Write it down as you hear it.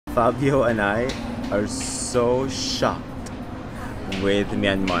Fabio and I are so shocked with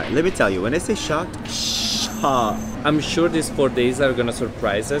Myanmar. Let me tell you, when I say shocked, shocked. I'm sure these 4 days are gonna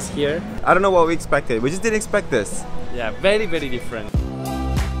surprise us here. I don't know what we expected. We just didn't expect this. Yeah, very, very different.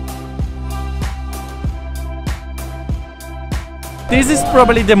 This is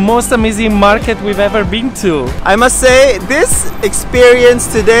probably the most amazing market we've ever been to. I must say, this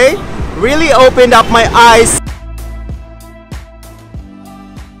experience today really opened up my eyes.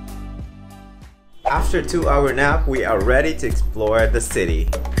 After a 2-hour nap, we are ready to explore the city.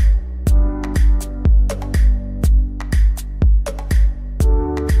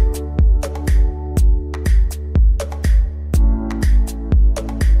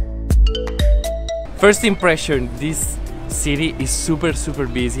 First impression, this city is super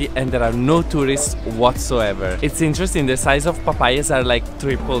busy and there are no tourists whatsoever. It's interesting, the size of papayas are like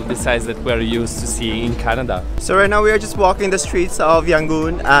triple the size that we're used to seeing in Canada. So right now we are just walking the streets of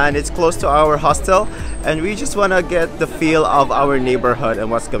Yangon and it's close to our hostel, and we just want to get the feel of our neighborhood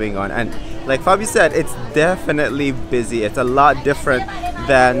and what's going on. And like Fabi said, it's definitely busy. It's a lot different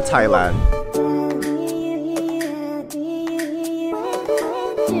than Thailand.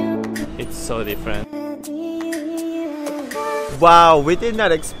 It's so different. Wow, we did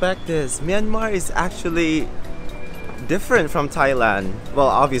not expect this. Myanmar is actually different from Thailand. Well,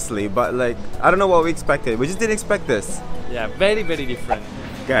 obviously, but like, I don't know what we expected. We just didn't expect this. Yeah, very different.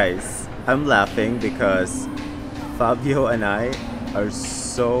 Guys, I'm laughing because Fabio and I are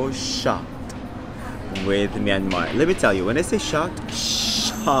so shocked with Myanmar. Let me tell you, when I say shocked,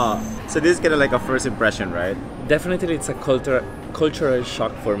 shocked. So this is kind of like a first impression, right? Definitely it's a cultural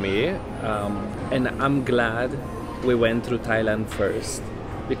shock for me, and I'm glad we went through Thailand first,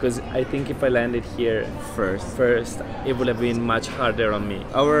 because I think if I landed here first, it would have been much harder on me.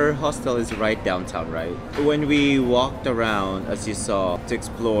 Our hostel is right downtown, right? When we walked around, as you saw, to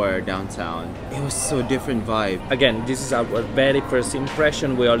explore downtown, it was so different vibe. Again, this is our very first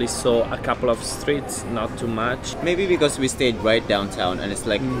impression. We only saw a couple of streets, not too much. Maybe because we stayed right downtown and it's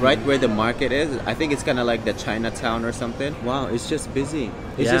like right where the market is. I think it's kind of like the Chinatown or something. Wow, it's just busy.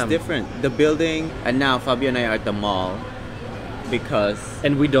 It's just different. The building, and now Fabio and I are at the mall because...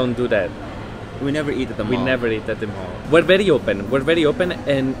 And we don't do that. We never eat at the mall. We never eat at the mall. We're very open,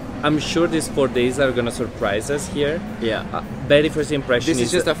 and I'm sure these 4 days are gonna surprise us here. Yeah. Very first impression. This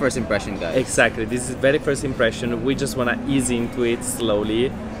is just our first impression, guys. Exactly. This is very first impression. We just wanna ease into it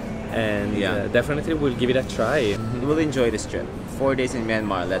slowly, and definitely we'll give it a try. We'll enjoy this trip. 4 days in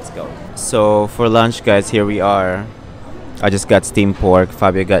Myanmar. Let's go. So for lunch, guys, here we are. I just got steamed pork.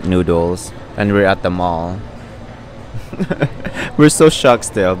 Fabio got noodles, and we're at the mall. We're so shocked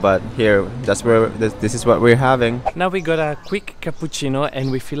still, but here, that's where this is what we're having. Now we got a quick cappuccino and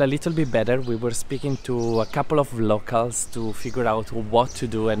we feel a little bit better. We were speaking to a couple of locals to figure out what to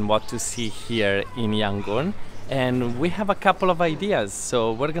do and what to see here in Yangon, and we have a couple of ideas.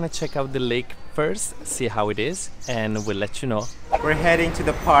 So we're gonna check out the lake first, see how it is, and we'll let you know. We're heading to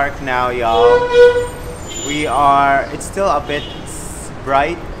the park now, y'all. It's still a bit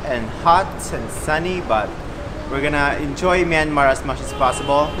bright and hot and sunny, but we're gonna enjoy Myanmar as much as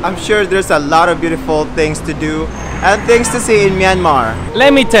possible. I'm sure there's a lot of beautiful things to do and things to see in Myanmar.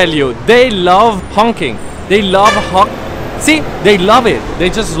 Let me tell you, they love honking. They love See, they love it. They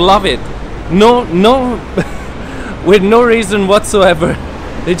just love it. No, with no reason whatsoever.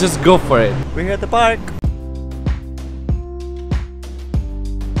 They just go for it. We're here at the park.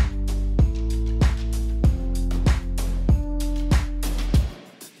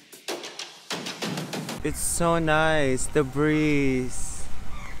 It's so nice, the breeze.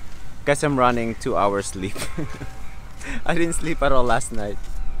 Guys, I'm running 2 hours sleep. I didn't sleep at all last night.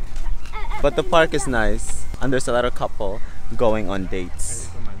 But the park is nice, and there's a lot of couple going on dates.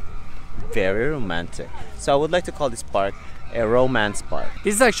 Very romantic. So I would like to call this park a romance park.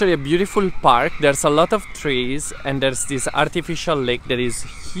 This is actually a beautiful park. There's a lot of trees and there's this artificial lake that is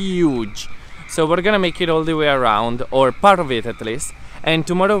huge. So we're gonna make it all the way around, or part of it at least. And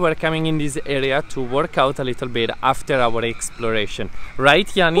tomorrow we're coming in this area to work out a little bit after our exploration. Right,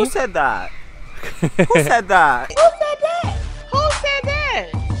 Yanni? Who said that? Who said that? Who said that? Who said that?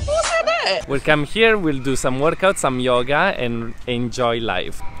 Who said that? We'll come here, we'll do some workout, some yoga, and enjoy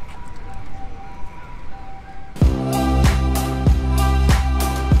life.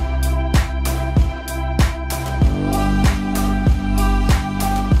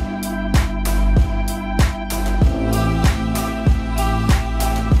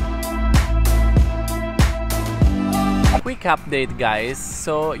 Quick update, guys.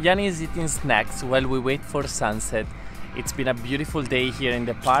 So Yanni is eating snacks while we wait for sunset. It's been a beautiful day here in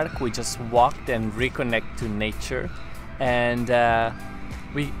the park. We just walked and reconnect to nature, and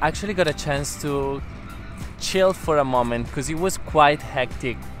we actually got a chance to chill for a moment because it was quite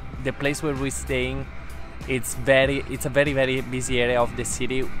hectic. The place where we're staying, it's a very busy area of the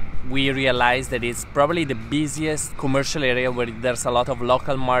city. We realized that it's probably the busiest commercial area where there's a lot of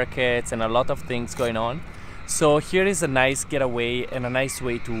local markets and a lot of things going on. So here is a nice getaway and a nice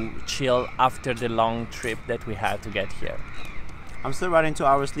way to chill after the long trip that we had to get here. I'm still running 2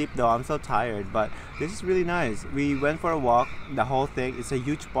 hours sleep though. I'm so tired, but this is really nice. We went for a walk. The whole thing is a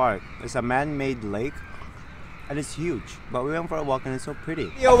huge park. It's a man-made lake and it's huge, but we went for a walk and it's so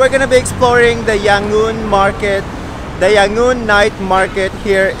pretty. Yo, we're gonna be exploring the Yangon market, the Yangon night market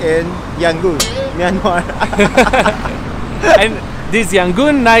here in Yangon, Myanmar. And this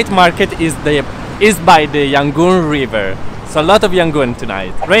Yangon night market is by the Yangon River. So a lot of Yangon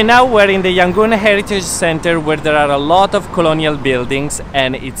tonight. Right now we're in the Yangon Heritage Center where there are a lot of colonial buildings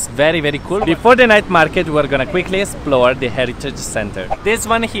and it's very cool. Before the night market we're gonna quickly explore the Heritage Center. This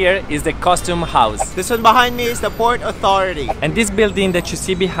one here is the Costume House. This one behind me is the Port Authority. And this building that you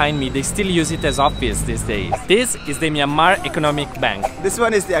see behind me, they still use it as office these days. This is the Myanmar Economic Bank. This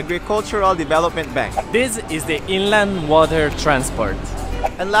one is the Agricultural Development Bank. This is the Inland Water Transport.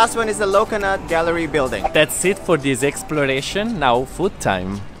 And last one is the Locanut Gallery building. That's it for this exploration. Now food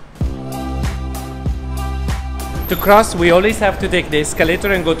time. To cross, we always have to take the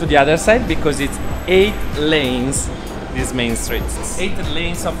escalator and go to the other side because it's 8 lanes, these main streets. 8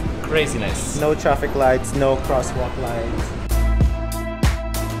 lanes of craziness. No traffic lights, no crosswalk lights.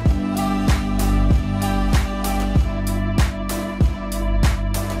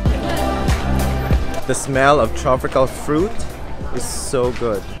 The smell of tropical fruit is so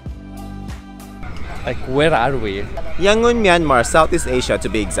good. Like, where are we? Yangon, Myanmar, Southeast Asia to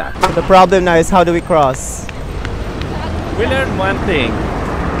be exact. The problem now is how do we cross? We learned one thing.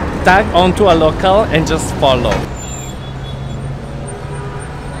 Tag onto a local and just follow.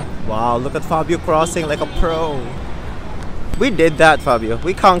 Wow, look at Fabio crossing like a pro. We did that, Fabio.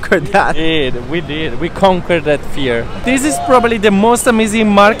 We conquered that. We did. We conquered that fear. This is probably the most amazing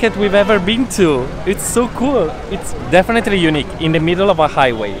market we've ever been to. It's so cool. It's definitely unique in the middle of a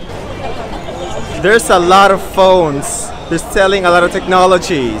highway. There's a lot of phones. They're selling a lot of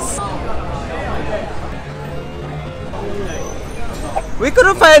technologies. We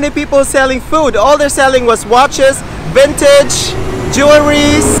couldn't find any people selling food. All they're selling was watches, vintage,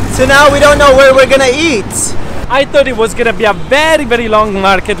 jewelries. So now we don't know where we're gonna eat. I thought it was gonna be a very long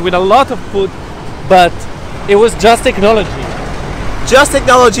market with a lot of food, but it was just technology. Just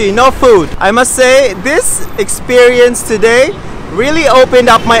technology, no food. I must say, this experience today really opened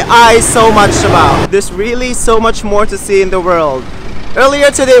up my eyes so much about. There's really so much more to see in the world.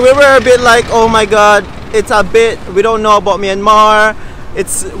 Earlier today, we were a bit like, oh my god, it's a bit, we don't know about Myanmar.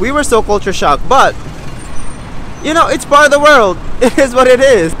 We were so culture shocked, but you know, it's part of the world. It is what it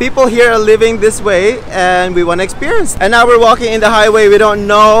is. People here are living this way and we want to experience. And now we're walking in the highway. We don't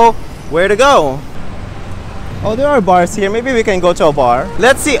know where to go. Oh, there are bars here. Maybe we can go to a bar.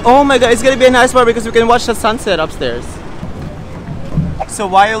 Let's see. Oh my god, it's going to be a nice bar because we can watch the sunset upstairs. So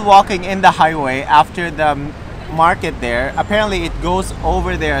while walking in the highway after the market there, apparently it goes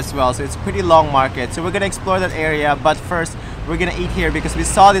over there as well. So it's a pretty long market. So we're going to explore that area. But first, we're going to eat here because we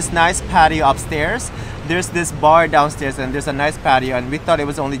saw this nice patio upstairs. There's this bar downstairs and there's a nice patio and we thought it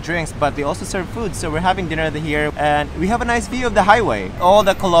was only drinks, but they also serve food. So we're having dinner here and we have a nice view of the highway. All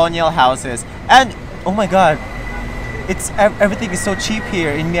the colonial houses. And oh my god, everything is so cheap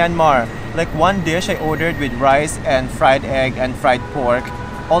here in Myanmar. Like one dish I ordered with rice and fried egg and fried pork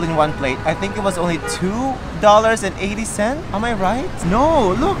all in one plate. I think it was only $2.80. Am I right?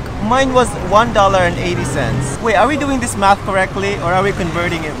 No, look, mine was $1.80. Wait, are we doing this math correctly or are we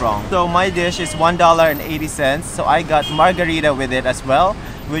converting it wrong? So my dish is $1.80. So I got margarita with it as well,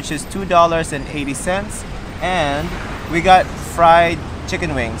 which is $2.80. And we got fried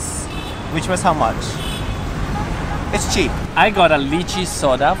chicken wings, which was how much? It's cheap. I got a lychee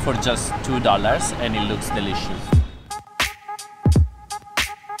soda for just $2 and it looks delicious.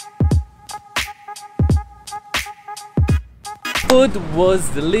 Food was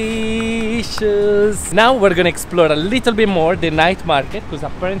delicious. Now we're gonna explore a little bit more the night market because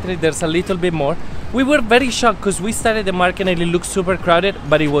apparently there's a little bit more. We were very shocked because we started the market and it looked super crowded,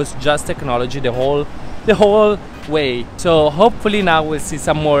 but it was just technology the whole way. So hopefully now we'll see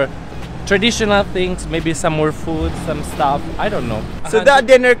some more traditional things, maybe some more food, some stuff. I don't know. So that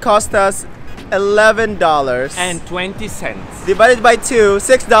dinner cost us $11.20 divided by 2,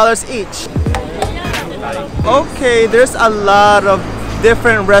 $6 each. Okay, there's a lot of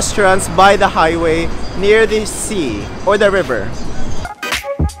different restaurants by the highway near the sea or the river.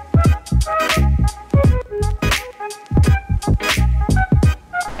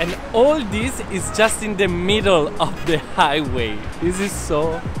 And all this is just in the middle of the highway. This is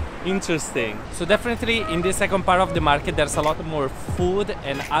so interesting. So definitely in the second part of the market there's a lot more food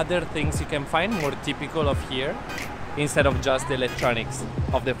and other things you can find more typical of here instead of just the electronics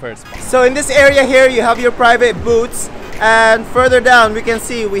of the first part. So in this area here you have your private booths, and further down we can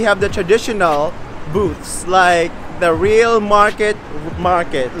see we have the traditional booths, like the real market,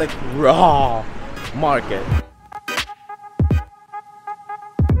 like raw market.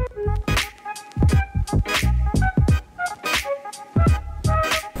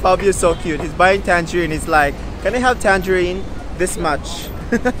 Fabio's so cute. He's buying tangerine. He's like, can I have tangerine? This much.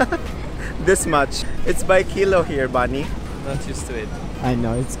 This much. It's by kilo here, Bunny. Not used to it. I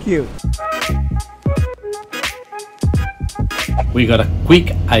know, it's cute. We got a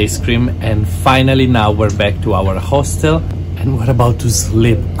quick ice cream and finally now we're back to our hostel and we're about to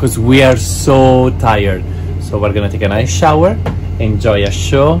sleep because we are so tired. So we're gonna take a nice shower, enjoy a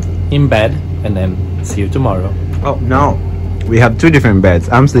show in bed, and then see you tomorrow. Oh no, we have two different beds.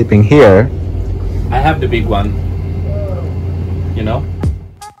 I'm sleeping here. I have the big one, you know?